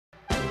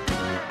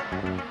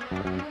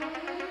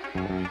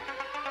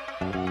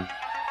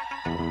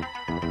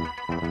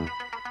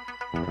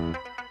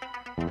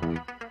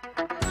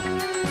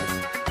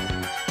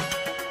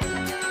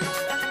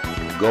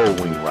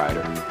Goldwing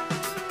rider,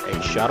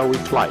 a shadowy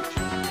flight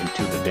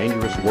into the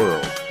dangerous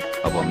world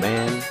of a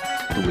man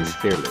who is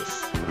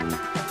fearless,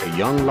 a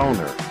young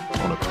loner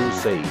on a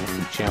crusade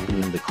to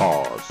champion the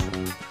cause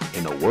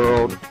in a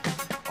world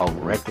of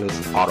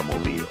reckless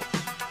automobiles.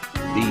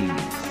 These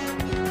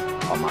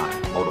are my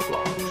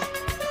motovlogs.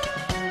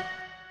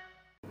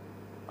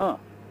 All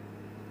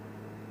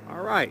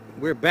right,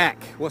 we're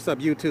back. What's up,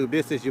 YouTube?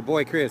 This is your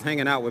boy Chris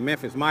hanging out with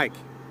Memphis Mike.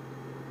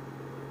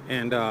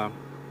 And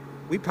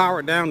we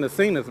powered down the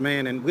Cenas,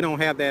 man, and we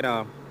don't have that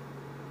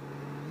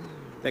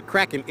that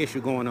cracking issue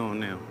going on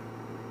now.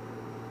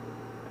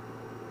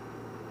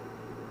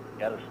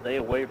 Gotta stay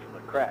away from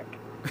the crack.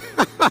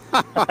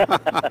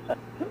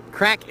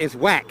 Crack is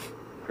whack.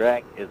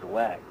 Crack is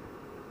whack.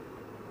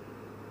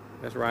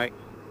 That's right.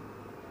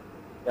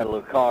 Got a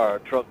little car or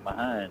truck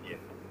behind you.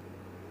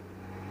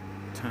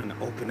 Time to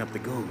open up the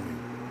Goldwing.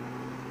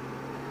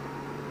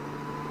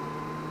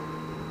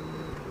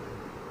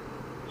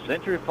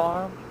 Century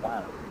Farms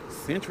Winery.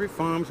 Century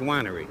Farms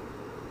Winery.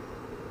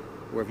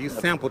 Where if you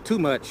sample too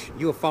much,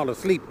 you'll fall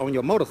asleep on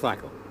your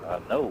motorcycle. I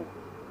know.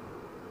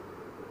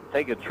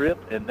 Take a trip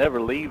and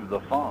never leave the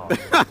farm.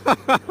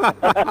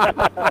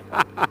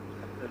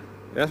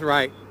 That's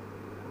right.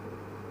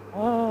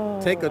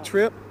 Oh. Take a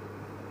trip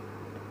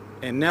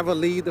and never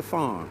leave the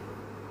farm.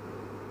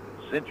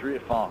 Century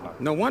Farm.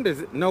 No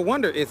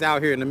wonder it's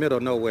out here in the middle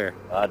of nowhere.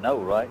 I know,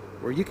 right?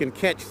 Where you can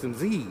catch some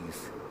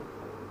Z's.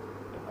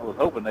 I was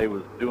hoping they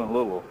was doing a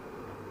little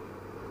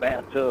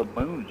bathtub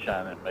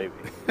moonshining, maybe.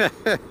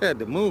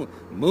 The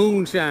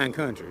moonshine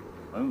country.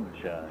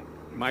 Moonshine.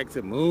 Mike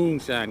said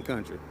moonshine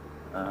country.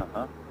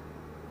 Uh-huh.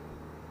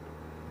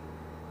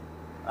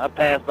 I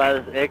passed by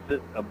this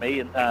exit a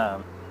million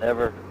times.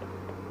 Never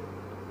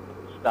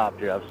stopped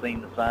here. I've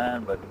seen the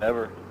sign, but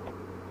never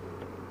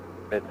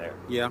been there.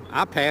 Yeah,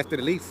 I passed it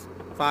at least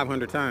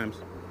 500 times.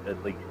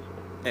 At least.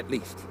 At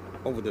least.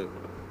 Over the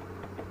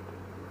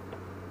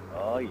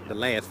Yeah. the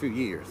last few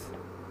years.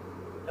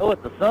 You know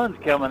what? The sun's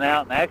coming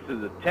out, and actually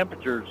the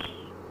temperature's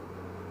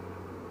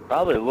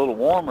probably a little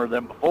warmer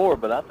than before,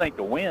 but I think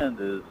the wind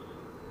is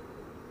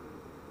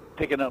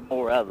picking up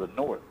more out of the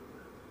north.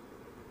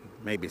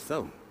 Maybe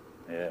so.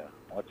 Yeah.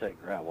 Watch that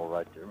gravel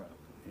right there, man.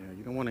 Yeah,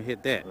 you don't want to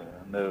hit that.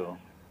 No.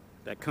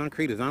 That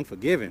concrete is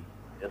unforgiving.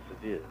 Yes,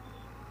 it is.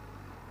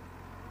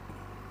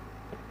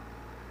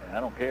 And I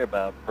don't care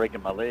about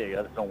breaking my leg.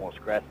 I just don't want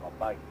to scratch my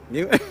bike.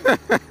 You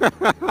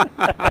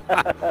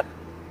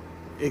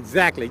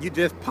Exactly. You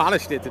just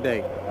polished it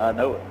today. I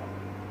know it.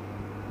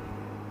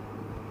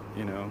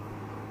 You know.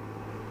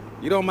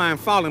 You don't mind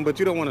falling, but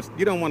you don't want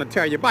to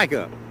tear your bike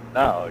up.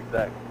 No,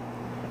 exactly.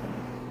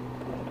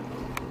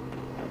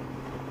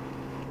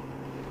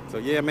 So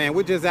yeah, man,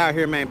 we're just out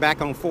here, man,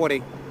 back on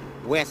 40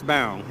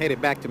 westbound, headed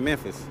back to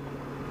Memphis.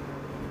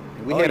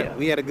 And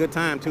we had a good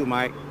time too,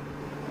 Mike.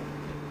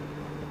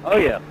 Oh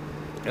yeah.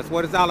 That's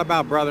what it's all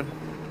about, brother.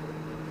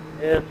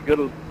 Yeah, it's a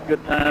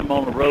good time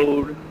on the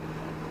road.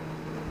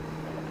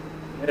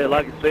 Yeah,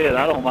 like I said,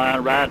 I don't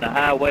mind riding the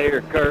highway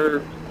or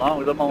curves as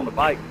long as I'm on the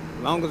bike.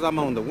 As long as I'm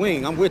on the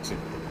wing, I'm with you.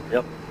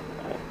 Yep.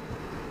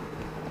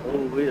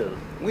 Oh, yeah.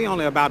 We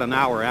only about an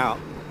hour out.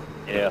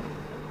 Yeah.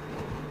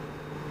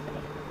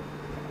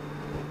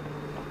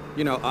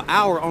 You know, an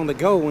hour on the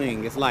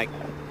Goldwing is like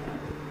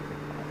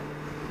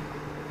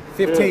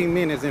 15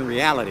 minutes in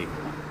reality.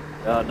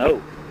 No.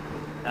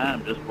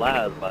 Time just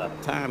flies by.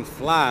 Time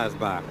flies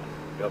by.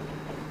 Yep.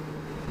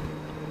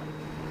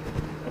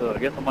 I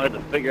guess I'm going to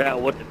have to figure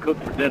out what to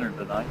cook for dinner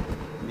tonight.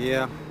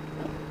 Yeah.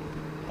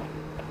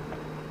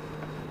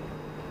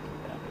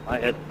 I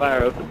had to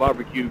fire up the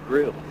barbecue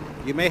grill.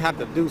 You may have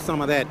to do some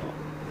of that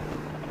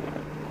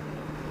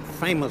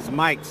famous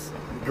Mike's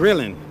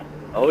grilling.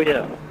 Oh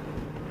yeah.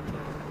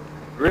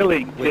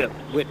 Grilling tips.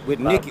 With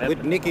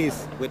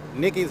Nikki's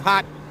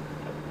hot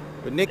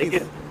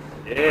Nikki's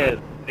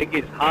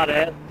hot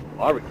ass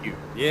barbecue.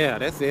 Yeah,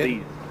 that's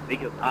it.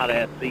 Nikki's hot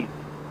ass season.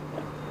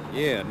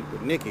 Yeah,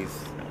 with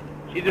Nikki's.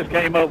 She just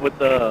came up with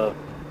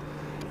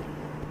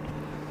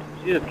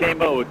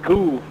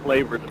cool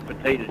flavored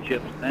potato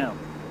chips now.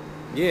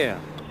 Yeah.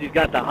 She's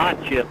got the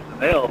hot chips, and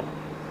they'll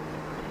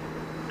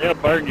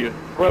burn your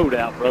throat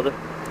out, brother.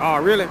 Oh,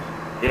 really?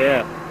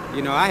 Yeah.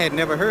 You know, I had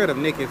never heard of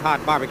Nikki's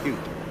hot barbecue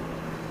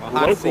or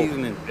hot Local.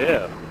 seasoning.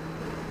 Yeah.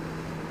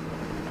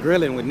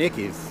 Grilling with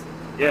Nikki's.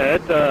 Yeah,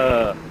 it's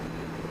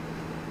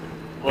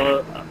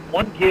well,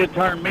 one kid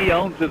turned me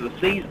on to the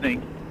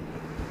seasoning,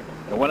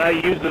 and when I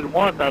used it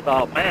once, I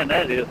thought, man,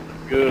 that is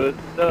some good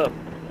stuff.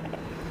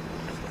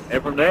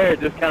 And from there, it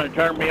just kind of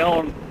turned me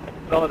on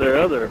some of their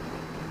other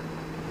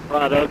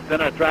products.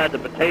 Then I tried the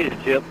potato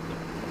chips,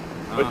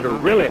 which are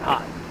really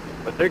hot,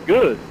 but they're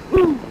good.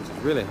 Woo! Which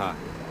is really hot.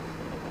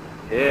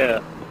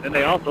 Yeah. Then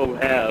they also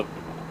have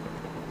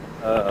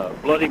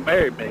Bloody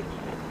Mary mix.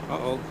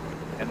 Uh-oh.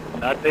 And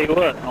I tell you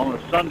what, on a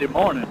Sunday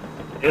morning,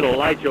 it'll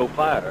light your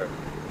fire.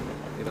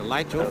 It'll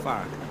light your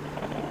fire.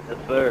 Yes,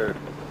 sir.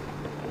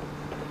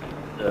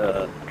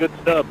 Good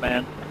stuff,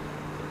 man.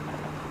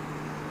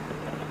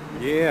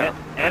 Yeah.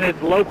 And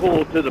it's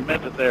local to the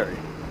Memphis area.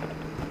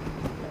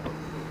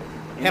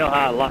 You know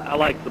how I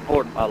like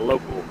supporting my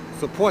local.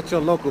 Support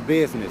your local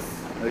business.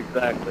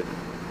 Exactly.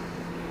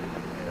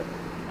 Yeah.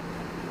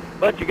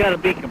 But you got to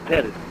be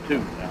competitive too.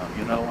 Now,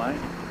 you know, right?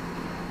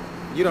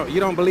 You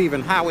don't believe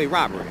in highway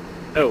robbery?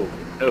 No.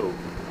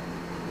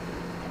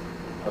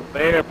 A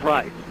fair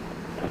price.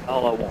 That's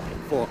all I want.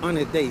 For an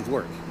honest day's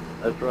work.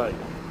 That's right.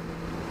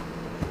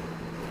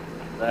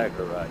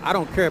 Exactly right. I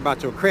don't care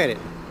about your credit.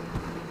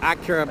 I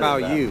care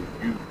about you.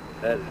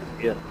 That is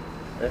it.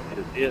 That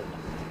is it.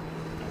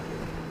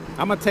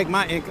 I'm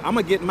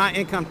gonna get my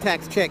income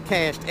tax check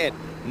cashed at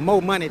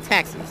Mo Money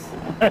Taxes.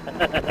 That's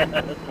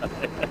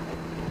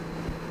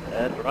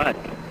right.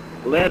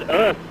 Let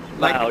us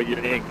file your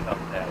income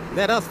tax.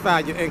 Let us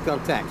file your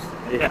income tax.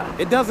 Yeah.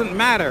 It doesn't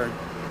matter.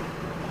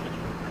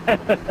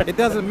 It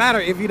doesn't matter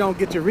if you don't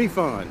get your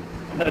refund.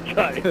 That's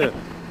right.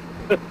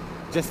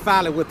 Just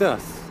file it with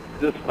us.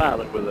 Just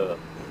file it with us.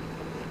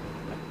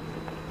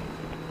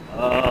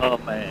 Oh,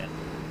 man.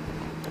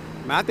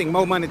 I think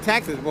Mo Money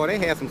Taxes, boy, they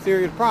had some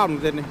serious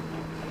problems, didn't they?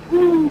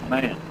 Woo,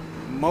 man.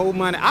 Mo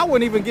Money. I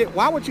wouldn't even get.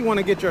 Why would you want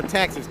to get your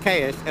taxes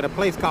cashed at a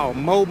place called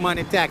Mo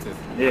Money Taxes?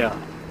 Yeah.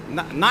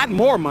 Not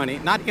more money,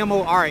 not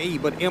M-O-R-E,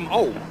 but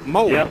M-O.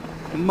 Mo. Yep.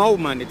 Mo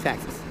Money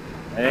Taxes.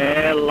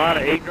 And a lot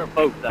of ignorant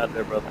folks out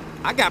there, brother.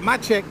 I got my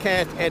check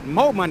cashed at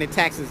Mo Money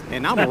Taxes,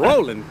 and I'm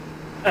rolling.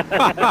 Oh,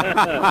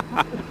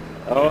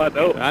 I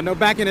know. I know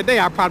back in the day,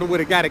 I probably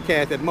would have got it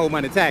cashed at Mo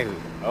Money Taxes.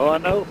 Oh, I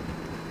know.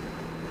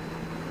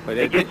 But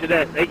They get you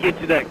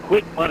that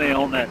quick money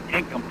on that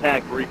income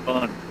tax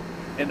refund,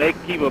 and they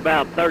keep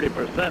about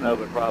 30%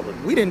 of it probably.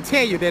 We didn't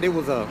tell you that it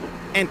was a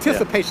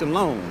anticipation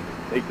loan.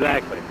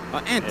 Exactly.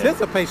 An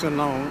anticipation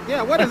loan?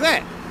 Yeah, what is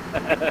that?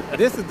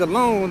 This is the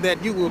loan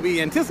that you will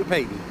be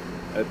anticipating.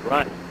 That's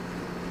right.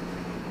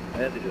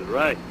 That is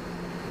right.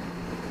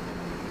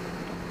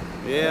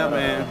 Yeah,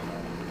 man.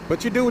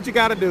 But you do what you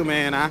got to do,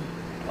 man.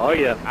 Oh,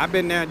 yeah. I've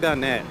been there and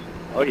done that.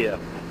 Oh, yeah.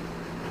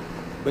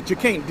 But you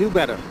can't do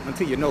better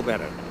until you know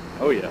better.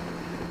 Oh, yeah.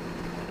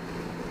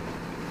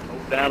 No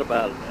doubt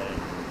about it, man.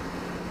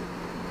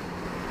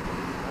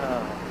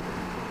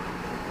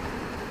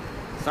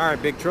 Sorry,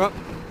 big truck.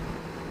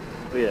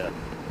 Oh, yeah.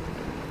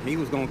 He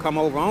was going to come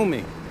over on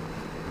me.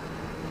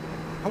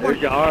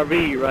 There's your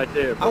RV right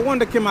there, bro. I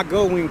wonder, can my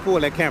Goldwing pull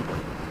that camper?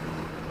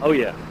 Oh,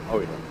 yeah. Oh,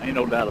 yeah. Ain't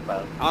no doubt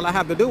about it. All I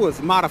have to do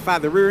is modify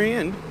the rear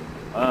end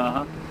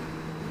Uh-huh.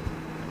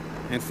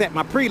 and set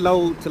my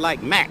preload to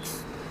like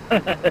max.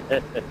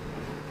 The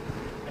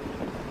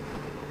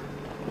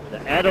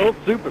adult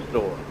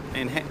superstore.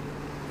 And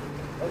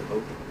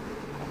Uh-oh.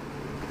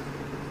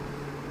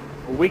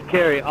 Well, we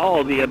carry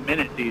all the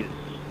amenities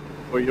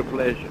for your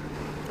pleasure.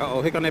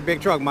 uh-oh, here come that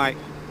big truck, Mike.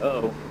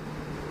 Uh-oh.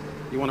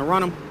 You want to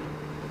run them?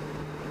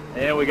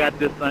 And we got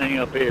this thing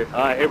up here. All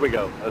right, here we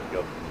go. Let's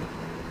go.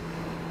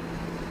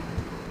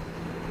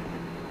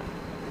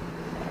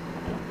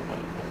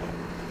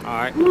 All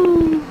right.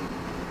 Woo!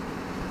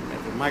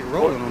 That's Mike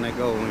rolling on that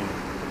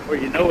Goldwing. Well,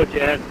 you know what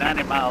you had,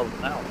 90 miles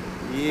an hour.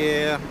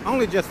 Yeah,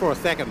 only just for a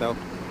second though.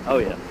 Oh,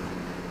 yeah.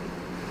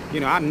 You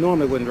know, I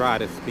normally wouldn't drive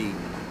this speed.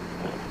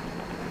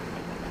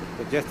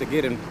 But just to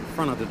get in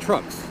front of the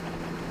trucks.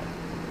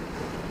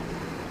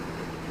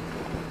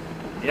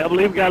 Yeah, I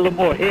believe we got a little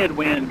more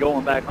headwind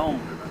going back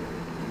home.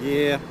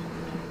 Yeah.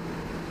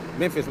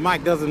 Memphis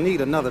Mike doesn't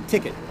need another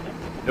ticket.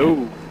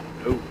 No.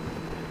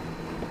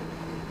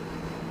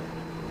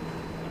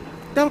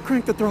 Don't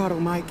crank the throttle,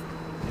 Mike.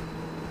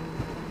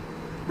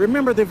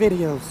 Remember the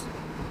videos.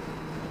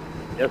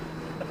 Yes.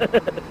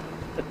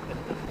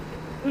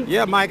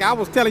 Yeah, Mike, I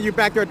was telling you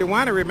back there at the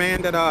winery,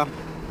 man, that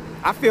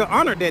I feel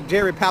honored that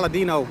Jerry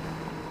Palladino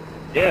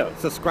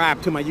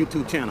subscribed to my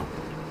YouTube channel.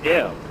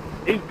 Yeah.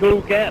 He's a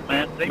cool cat,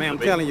 man. Man, I'm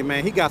telling you,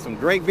 man, he got some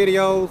great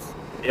videos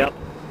Yep.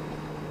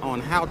 on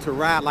how to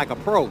ride like a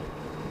pro.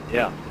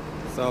 Yeah.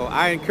 So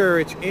I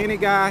encourage any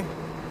guy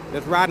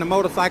that's riding a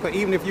motorcycle,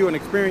 even if you're an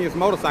experienced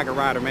motorcycle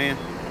rider, man,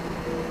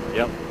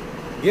 Yep.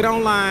 get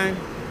online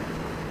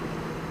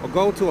or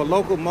go to a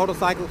local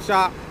motorcycle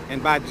shop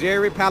and buy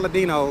Jerry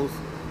Palladino's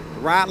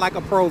Ride Like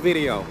a Pro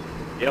video.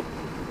 Yep.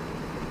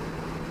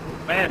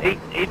 Man,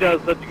 he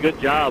does such a good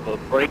job of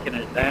breaking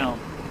it down,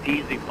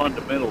 easy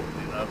fundamentals,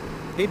 you know.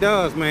 He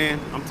does, man.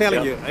 I'm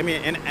telling you. I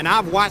mean, and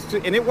I've watched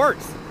it, and it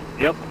works.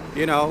 Yep.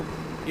 You know,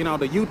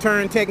 the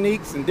U-turn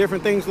techniques and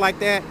different things like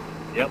that.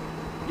 Yep.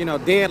 You know,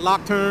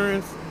 deadlock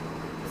turns,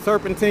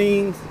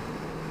 serpentines.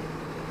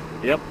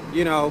 Yep.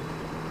 You know,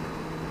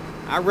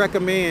 I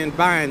recommend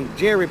buying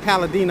Jerry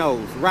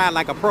Palladino's Ride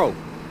Like a Pro. Yeah.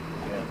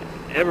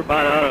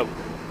 Everybody ought to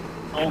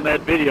own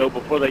that video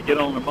before they get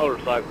on the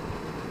motorcycle.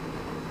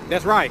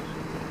 That's right.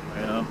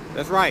 You know?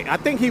 That's right. I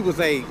think he was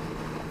a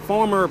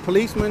former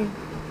policeman,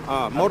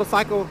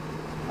 motorcycle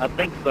I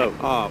think so.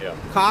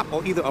 cop,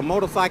 or either a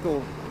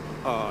motorcycle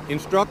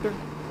instructor.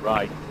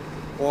 Right.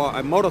 Or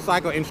a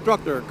motorcycle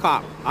instructor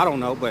cop. I don't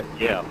know, but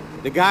Yeah.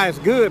 the guy is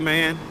good,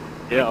 man.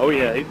 Yeah. Oh,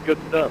 yeah. He's good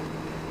stuff.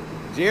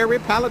 Jerry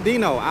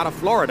Palladino out of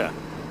Florida.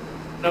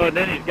 No, and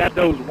then he's got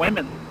those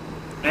women,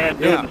 man,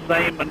 doing the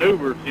same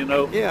maneuvers, you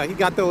know. Yeah, he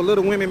got those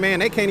little women, man.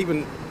 They can't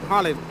even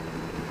hardly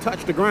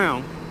touch the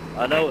ground.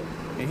 I know it.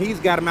 And he's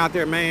got him out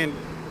there, man,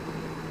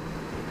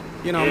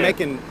 you know, Yeah.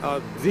 making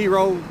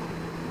zero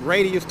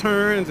radius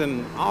turns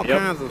and all Yep.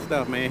 kinds of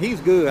stuff, man. He's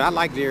good. I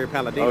like Jerry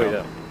Palladino. Oh,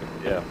 yeah.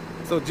 Yeah.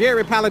 So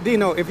Jerry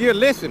Palladino, if you're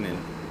listening,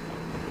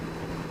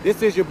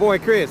 this is your boy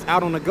Chris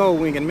out on the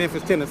Goldwing in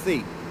Memphis,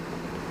 Tennessee.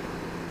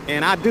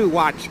 And I do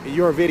watch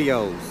your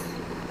videos.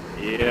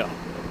 Yeah.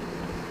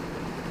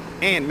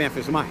 And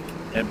Memphis Mike.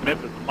 And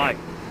Memphis Mike.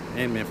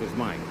 And Memphis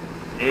Mike.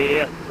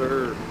 Yes,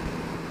 sir.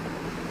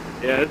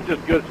 Yeah, it's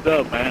just good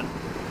stuff, man.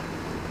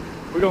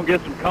 We're going to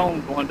get some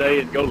cones one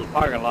day and go to the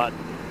parking lot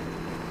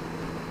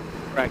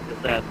and practice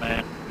that,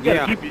 man. You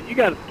Yeah.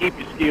 got to keep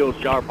your skills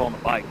sharp on the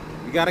bike.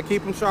 You got to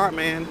keep them sharp,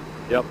 man.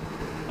 Yep.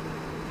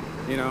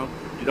 You know,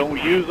 You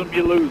don't use them,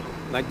 you lose them.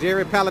 like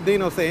Jerry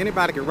Palladino say,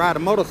 anybody can ride a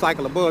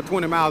motorcycle above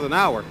 20 miles an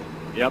hour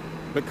Yep.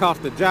 because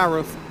the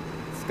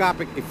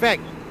gyroscopic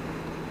effect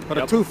for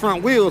the Yep. two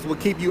front wheels will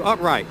keep you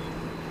upright.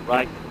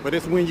 Right. But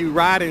it's when you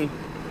riding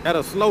at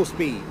a slow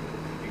speed,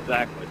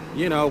 Exactly.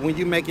 you know, when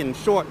you making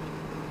short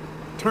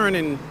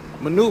turning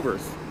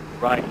maneuvers,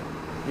 Right.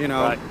 you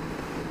know, Right.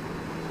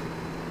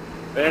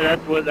 Man,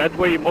 that's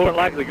where you're more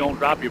likely going to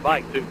drop your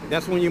bike, too.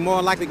 that's when you're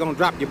more likely going to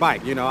drop your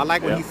bike. You know, I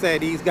like when Yeah. he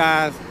said these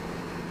guys,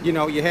 you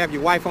know, you have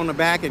your wife on the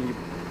back and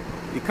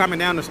you're coming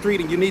down the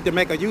street and you need to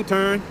make a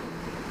U-turn.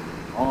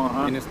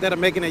 Uh-huh. And instead of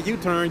making a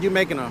U-turn, you're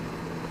making a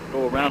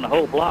Go around the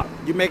whole block.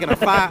 a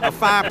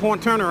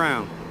 5-point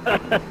turnaround.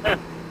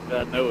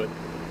 I know it.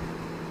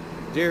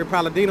 Jerry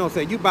Palladino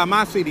said, you buy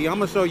my CD, I'm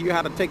going to show you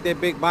how to take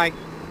that big bike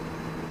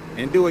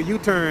and do a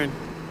U-turn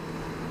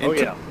Oh,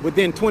 yeah.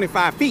 within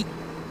 25 feet.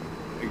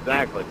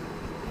 Exactly.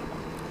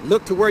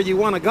 Look to where you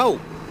want to go,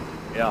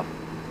 Yeah.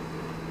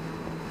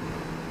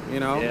 you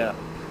know. Yeah.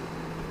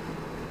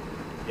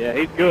 Yeah,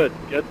 he's good.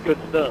 That's good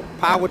stuff.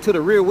 Power to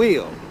the rear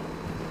wheel.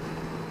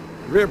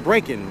 Rear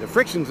braking, the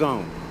friction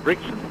zone.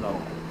 Friction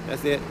zone.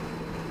 That's it.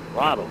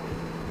 Throttle.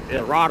 The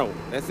Yeah. throttle.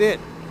 That's it.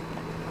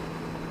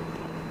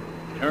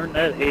 Turn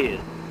that head.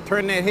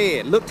 Turn that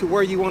head. Look to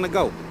where you want to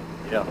go.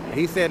 Yeah.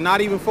 He said,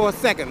 not even for a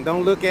second.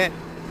 Don't look at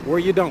where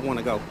you don't want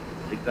to go.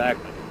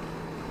 Exactly.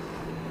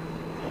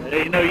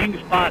 You know, you can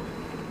spot.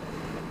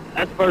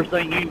 That's the first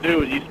thing you can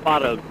do is you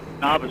spot a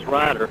novice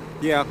rider.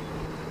 Yeah.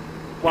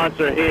 Watch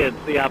their head,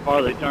 see how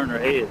far they turn their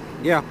head.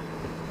 Yeah.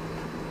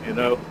 You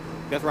know,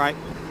 That's right.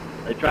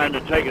 they're trying to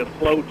take a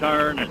slow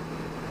turn, and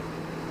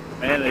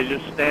man, they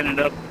just standing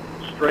up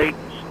straight,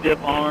 stiff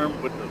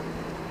arm with the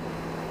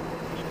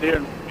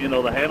steering, you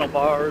know, the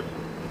handlebars,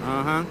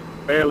 Uh-huh.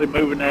 barely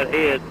moving that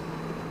head.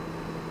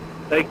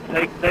 Takes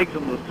them to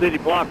the city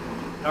block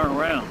and turn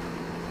around.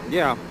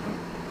 Yeah.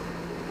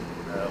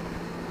 Uh,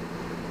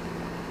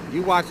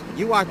 You watch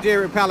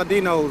Jerry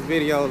Palladino's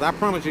videos, I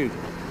promise you.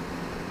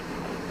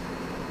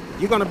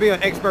 You're going to be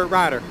an expert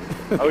rider.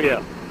 oh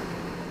yeah.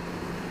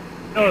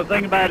 You know, the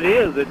thing about it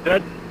is, it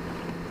doesn't.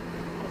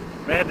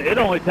 Man, it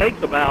only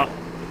takes about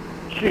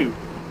 2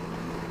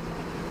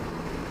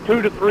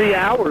 to 3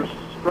 hours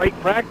straight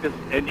practice,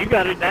 and you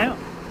got it down.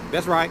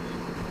 That's right.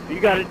 You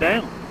got it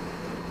down.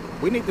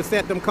 We need to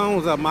set them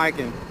cones up, Mike,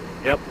 and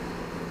Yep.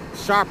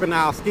 sharpen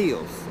our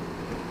skills.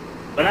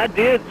 But I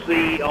did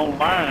see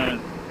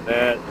online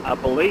that I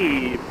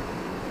believe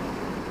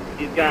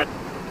he's got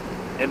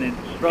an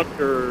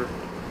instructor.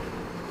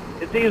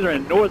 It's either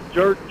in North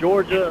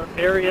Georgia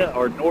area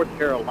or North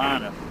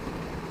Carolina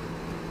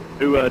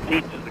who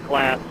teaches the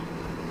class.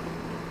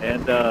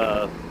 And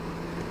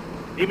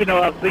even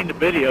though I've seen the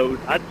videos,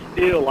 I'd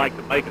still like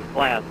to make a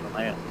class on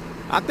that.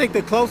 I think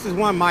the closest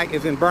one, Mike,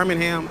 is in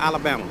Birmingham,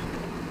 Alabama.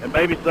 And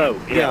maybe so.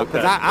 Yeah,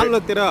 because okay. I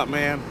looked it up,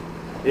 man.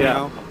 You Yeah.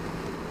 know,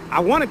 I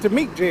wanted to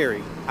meet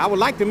Jerry. I would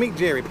like to meet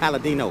Jerry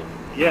Palladino.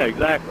 Yeah,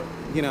 exactly.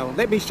 You know,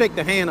 let me shake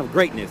the hand of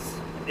greatness.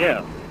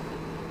 Yeah.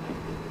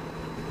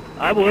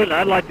 I would.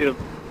 I'd like to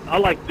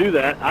do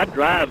that. I'd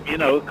drive, you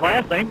know,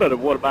 class ain't but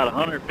what, about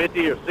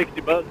 150 or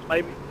 60 bucks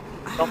maybe?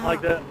 Something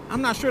like that.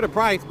 I'm not sure the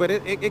price, but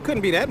it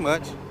couldn't be that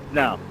much.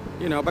 No.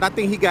 You know, but I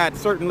think he got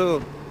certain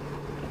little,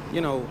 you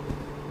know,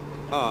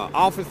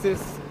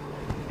 offices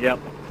Yep.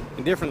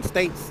 in different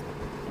states.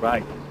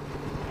 Right.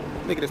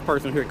 Look at this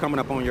person here coming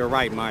up on your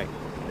right, Mike.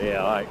 Yeah,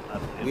 all right.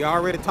 We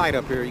already tight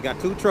up here. You got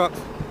 2 trucks.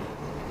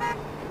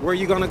 Where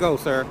you gonna go,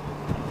 sir?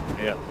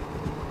 Yeah.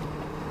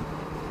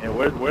 And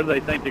where do they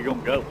think they're going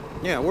to go?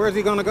 Yeah, where is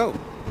he gonna go?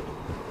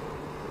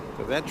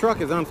 Because that truck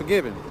is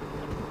unforgiving.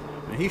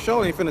 And he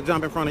sure ain't finna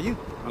jump in front of you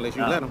unless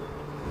you No. let him.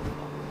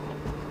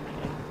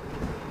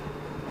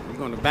 You're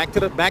gonna back to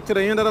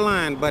the end of the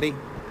line, buddy.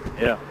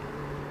 Yeah.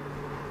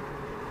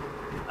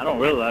 I don't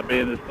really like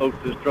being this close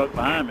to this truck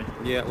behind me.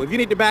 Yeah, well, if you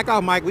need to back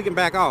off, Mike, we can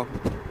back off.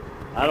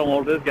 I don't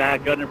want this guy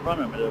cutting in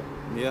front of me, though,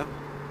 Yeah,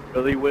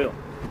 because he will.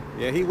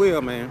 yeah, he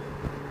will, man.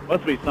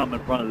 Must be something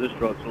in front of this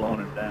truck slowing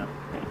him down.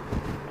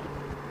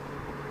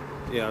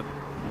 Yeah.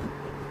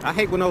 I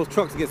hate when those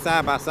trucks get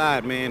side by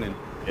side, man, and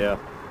Yeah.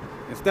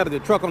 instead of the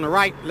truck on the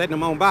right, letting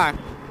them on by.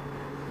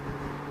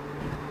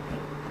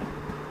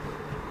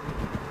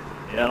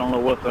 Yeah, I don't know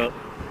what's up.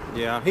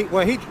 Yeah, he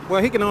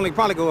can only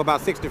probably go about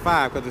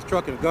 65 because his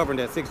truck is governed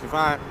at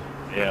 65.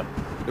 Yeah.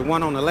 The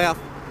one on the left,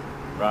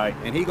 Right.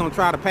 And he gonna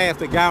try to pass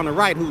the guy on the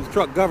right whose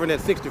truck governed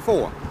at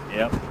 64.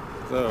 Yep.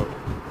 So,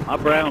 My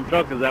brown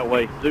truck is that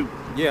way too.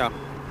 yeah.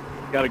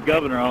 Got a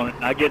governor on it.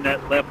 And I get in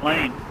that left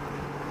lane,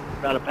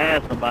 try to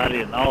pass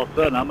somebody, and all of a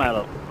sudden I'm out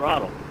of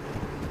throttle.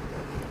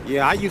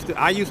 Yeah, I used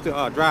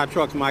to drive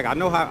trucks, Mike. I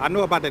know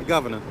about that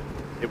governor.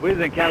 If we was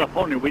in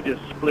California, we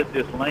just split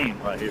this lane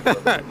right here.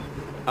 Brother.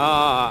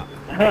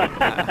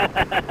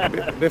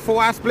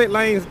 Before I split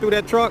lanes through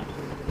that truck,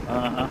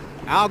 Uh-huh.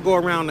 I'll go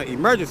around the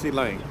emergency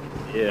lane.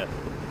 Yeah.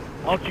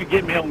 Why don't you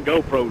get me on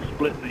GoPro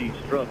splitting these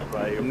trucks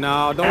right here?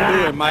 No, don't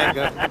do it, Mike.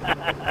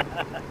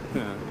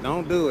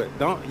 Don't do it.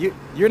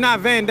 You're not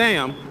Van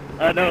Damme.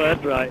 I know,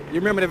 that's right. You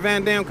remember the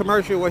Van Damme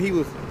commercial where he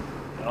was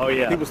Oh,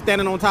 yeah.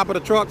 standing on top of the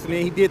trucks and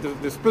then he did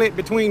the split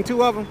between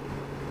two of them?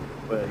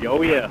 Well,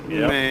 oh, yeah.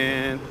 Yeah.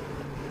 Man,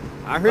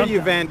 I heard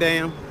you, Van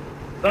Damme.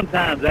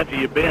 Sometimes after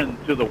you've been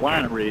to the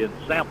winery and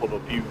sampled a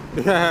few,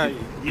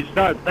 you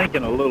start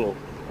thinking a little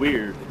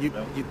weird. You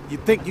know?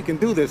 think you can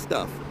do this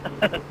stuff.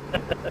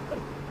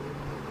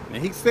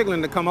 And he's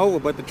signaling to come over,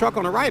 but the truck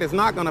on the right is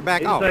not going to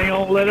back off. He ain't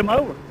gonna let him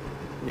over.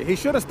 He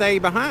should have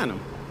stayed behind him.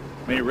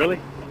 I mean, really?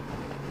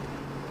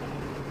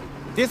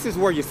 This is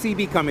where your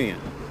CB come in.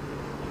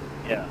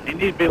 Yeah. He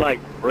needs to be like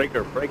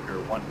breaker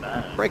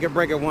 19. Breaker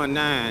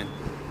 19.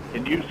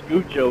 Can you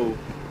scoot your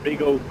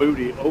big old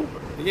booty over?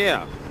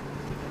 Yeah.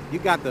 You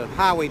got the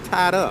highway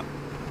tied up.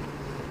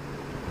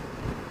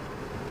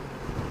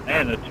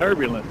 And the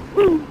turbulence.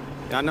 Woo!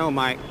 I know,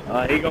 Mike.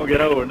 He gonna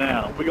get over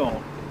now. We're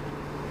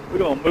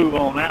gonna move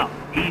on out,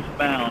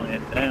 eastbound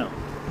and down.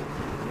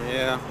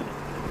 Yeah.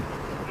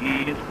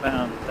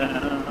 Eastbound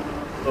and down,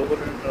 over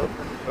and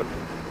over.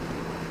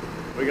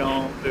 We're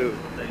gonna do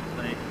these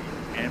things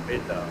can't be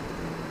done.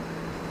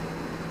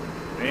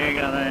 We ain't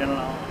got any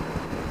long.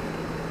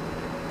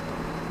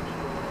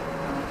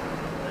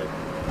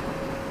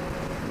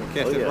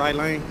 Catch Oh, this yeah. right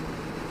lane.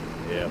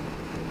 Yeah.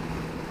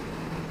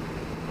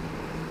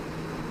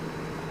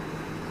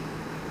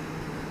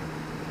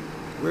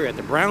 We're at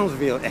the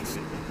Brownsville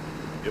exit.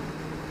 Yep.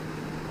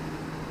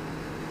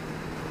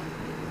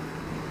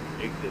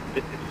 Exit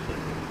 56.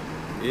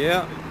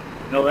 Yeah.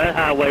 You know, that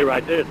highway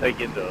right there take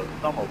you into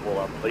Somerville,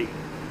 I believe.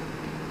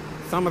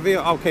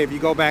 Somerville. Okay, if you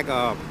go back,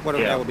 what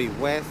Yeah. that would be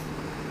west.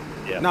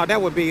 Yeah. No,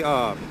 that would be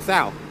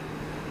south.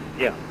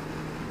 Yeah.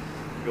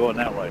 Going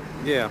that way.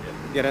 Yeah.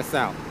 Yeah, that's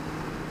south.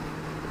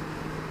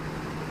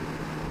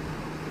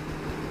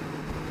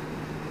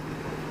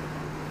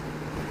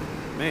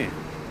 Man.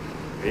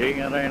 We ain't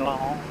got any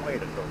long way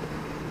to go.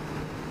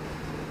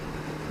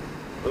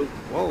 Ooh.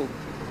 Whoa.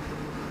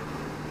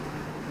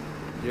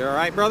 You all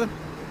right, brother?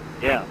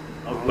 Yeah.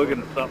 I was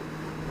looking at something.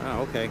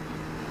 Oh, okay.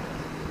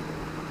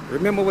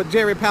 Remember what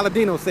Jerry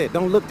Palladino said,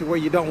 don't look to where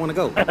you don't want to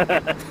go.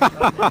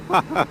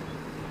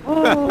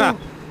 Oh.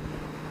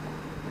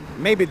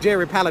 Maybe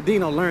Jerry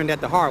Palladino learned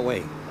that the hard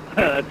way.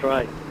 That's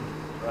right.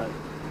 That's right.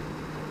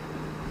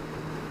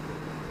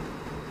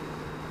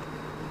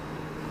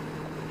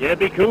 Yeah, it'd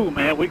be cool,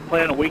 man. We can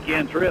plan a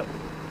weekend trip.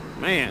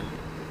 Man.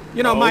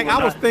 You know, Mike, I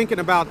was Overnight. thinking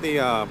about the